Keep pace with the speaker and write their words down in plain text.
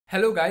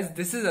Hello guys,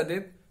 this is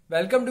Adip.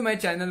 Welcome to my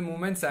channel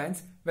Movement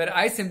Science, where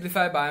I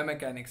simplify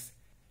biomechanics.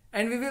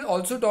 And we will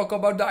also talk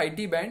about the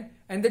IT band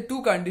and the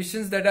two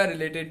conditions that are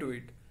related to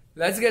it.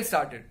 Let's get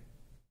started.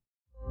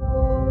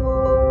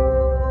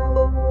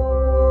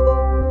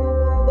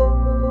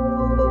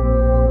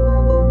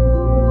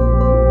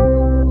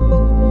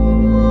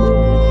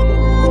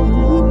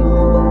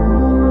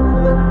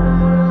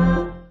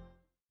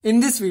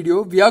 In this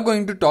video, we are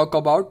going to talk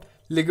about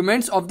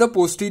ligaments of the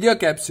posterior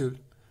capsule.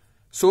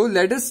 So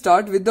let us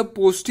start with the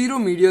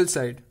posterior-medial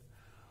side.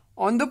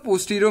 On the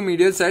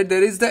posterior-medial side,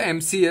 there is the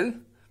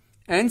MCL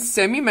and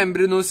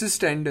semimembranosus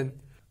tendon.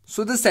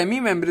 So the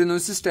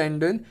semimembranosus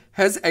tendon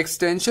has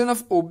extension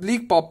of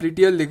oblique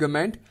popliteal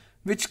ligament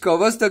which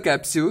covers the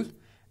capsule,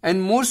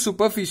 and more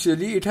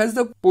superficially it has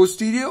the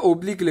posterior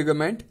oblique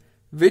ligament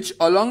which,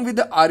 along with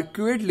the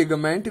arcuate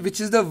ligament,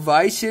 which is the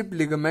Y-shaped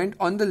ligament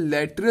on the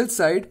lateral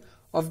side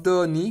of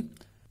the knee,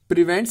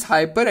 prevents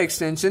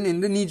hyperextension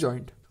in the knee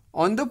joint.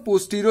 On the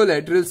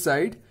posterolateral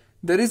side,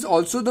 there is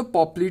also the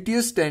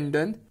Popliteus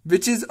tendon,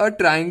 which is a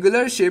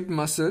triangular shaped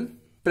muscle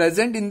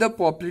present in the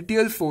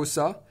popliteal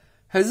fossa,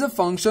 has a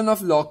function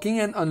of locking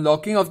and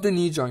unlocking of the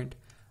knee joint.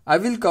 I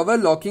will cover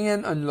locking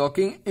and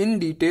unlocking in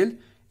detail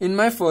in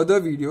my further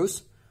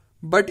videos,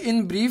 but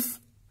in brief,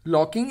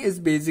 locking is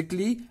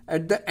basically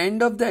at the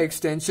end of the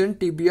extension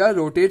tibia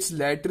rotates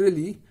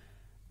laterally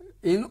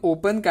in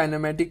open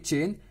kinematic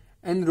chain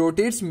and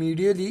rotates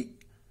medially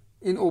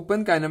in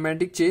open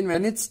kinematic chain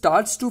when it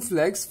starts to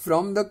flex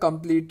from the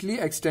completely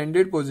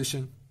extended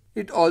position.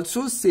 It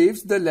also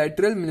saves the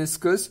lateral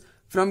meniscus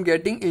from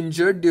getting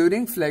injured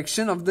during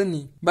flexion of the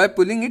knee by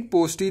pulling it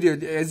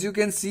posteriorly. As you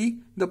can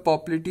see, the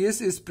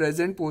popliteus is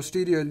present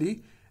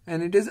posteriorly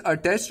and it is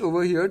attached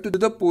over here to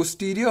the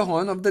posterior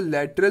horn of the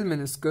lateral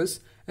meniscus,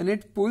 and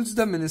it pulls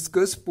the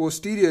meniscus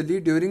posteriorly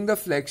during the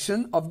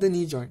flexion of the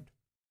knee joint.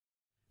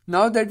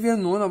 Now that we have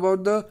known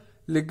about the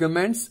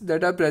ligaments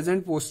that are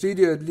present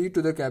posteriorly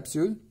to the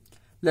capsule,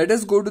 let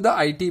us go to the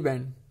IT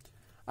band.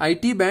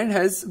 IT band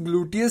has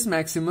gluteus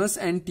maximus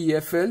and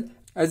TFL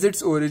as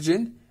its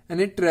origin,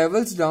 and it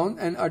travels down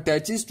and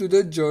attaches to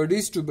the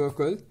Gerdy's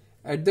tubercle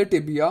at the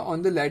tibia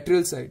on the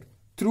lateral side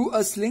through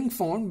a sling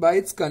formed by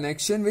its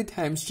connection with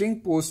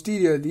hamstring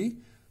posteriorly.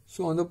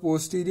 So on the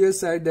posterior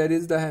side there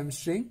is the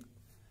hamstring,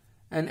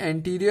 and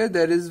anterior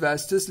there is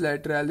vastus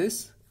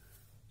lateralis.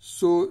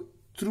 So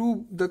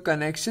through the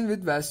connection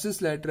with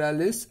vastus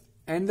lateralis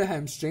and the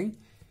hamstring,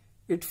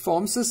 it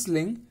forms a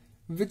sling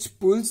which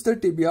pulls the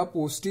tibia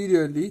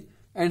posteriorly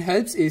and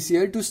helps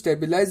ACL to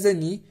stabilize the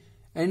knee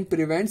and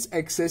prevents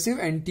excessive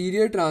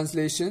anterior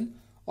translation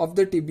of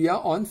the tibia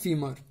on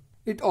femur.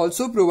 It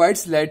also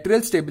provides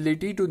lateral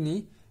stability to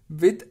knee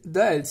with the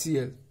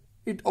LCL.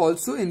 It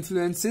also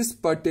influences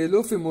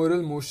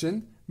patellofemoral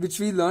motion, which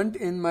we learnt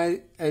in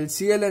my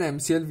LCL and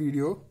MCL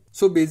video.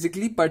 So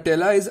basically,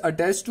 patella is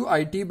attached to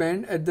IT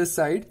band at the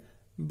side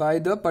by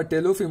the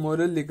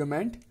patellofemoral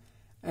ligament,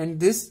 and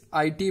this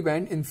IT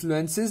band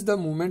influences the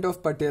movement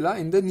of patella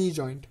in the knee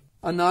joint.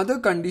 Another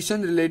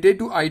condition related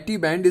to IT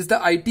band is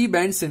the IT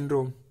band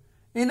syndrome.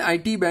 In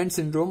IT band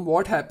syndrome,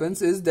 what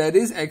happens is there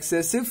is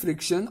excessive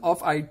friction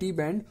of IT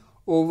band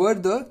over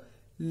the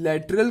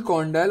lateral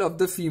condyle of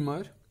the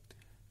femur,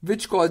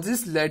 which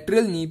causes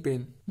lateral knee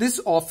pain.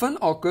 This often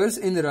occurs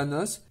in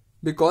runners,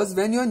 because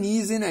when your knee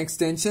is in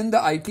extension,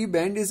 the IT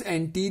band is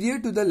anterior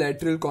to the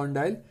lateral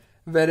condyle,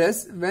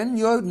 whereas when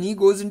your knee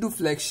goes into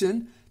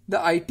flexion,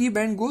 the IT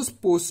band goes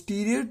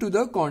posterior to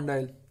the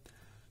condyle.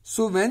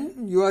 So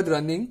when you are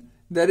running,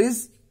 there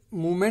is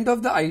movement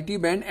of the IT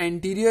band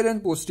anterior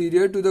and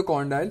posterior to the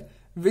condyle,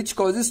 which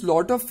causes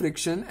lot of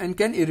friction and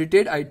can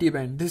irritate IT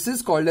band. This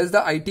is called as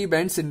the IT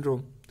band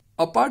syndrome.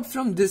 Apart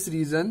from this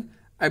reason,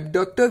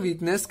 abductor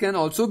weakness can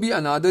also be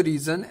another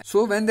reason.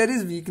 So when there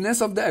is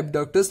weakness of the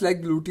abductors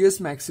like gluteus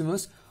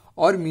maximus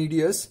or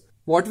medius,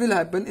 what will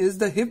happen is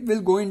the hip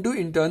will go into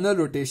internal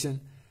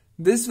rotation.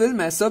 This will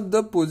mess up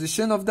the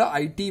position of the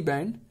IT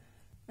band,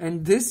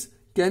 and this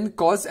can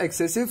cause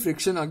excessive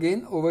friction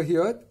again over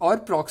here or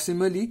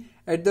proximally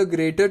at the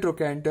greater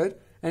trochanter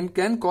and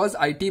can cause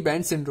IT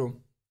band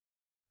syndrome.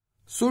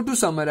 So to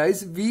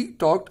summarize, we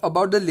talked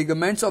about the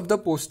ligaments of the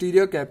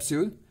posterior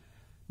capsule.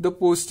 The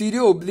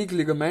posterior oblique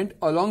ligament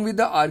along with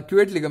the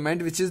arcuate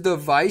ligament, which is the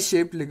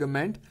Y-shaped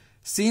ligament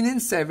seen in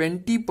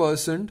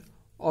 70%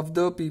 of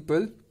the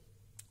people,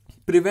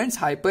 prevents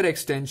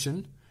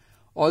hyperextension.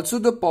 Also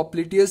the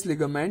popliteus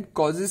ligament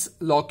causes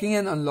locking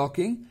and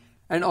unlocking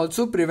and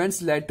also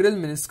prevents lateral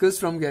meniscus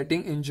from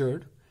getting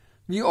injured.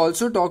 We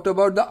also talked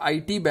about the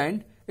IT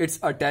band, its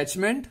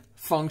attachment,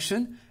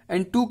 function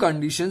and two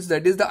conditions,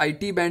 that is the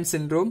IT band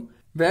syndrome,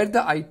 where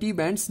the IT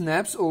band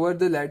snaps over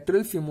the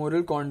lateral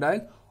femoral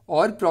condyle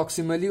or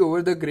proximally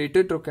over the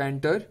greater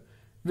trochanter,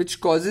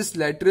 which causes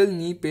lateral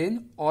knee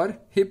pain or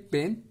hip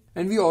pain.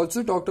 And we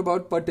also talked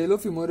about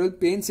patellofemoral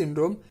pain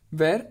syndrome,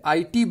 where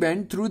IT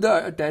band through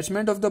the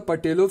attachment of the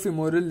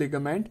patellofemoral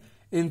ligament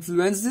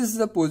influences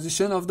the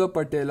position of the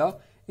patella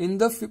in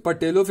the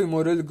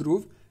patellofemoral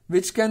groove,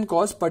 which can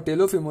cause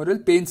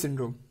patellofemoral pain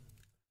syndrome.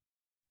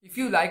 If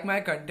you like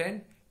my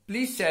content,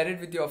 please share it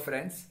with your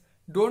friends.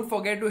 Don't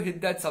forget to hit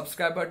that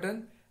subscribe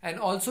button and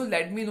also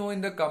let me know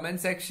in the comment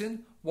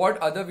section what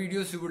other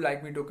videos you would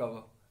like me to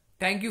cover.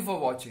 Thank you for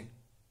watching.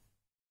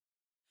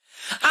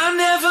 I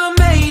never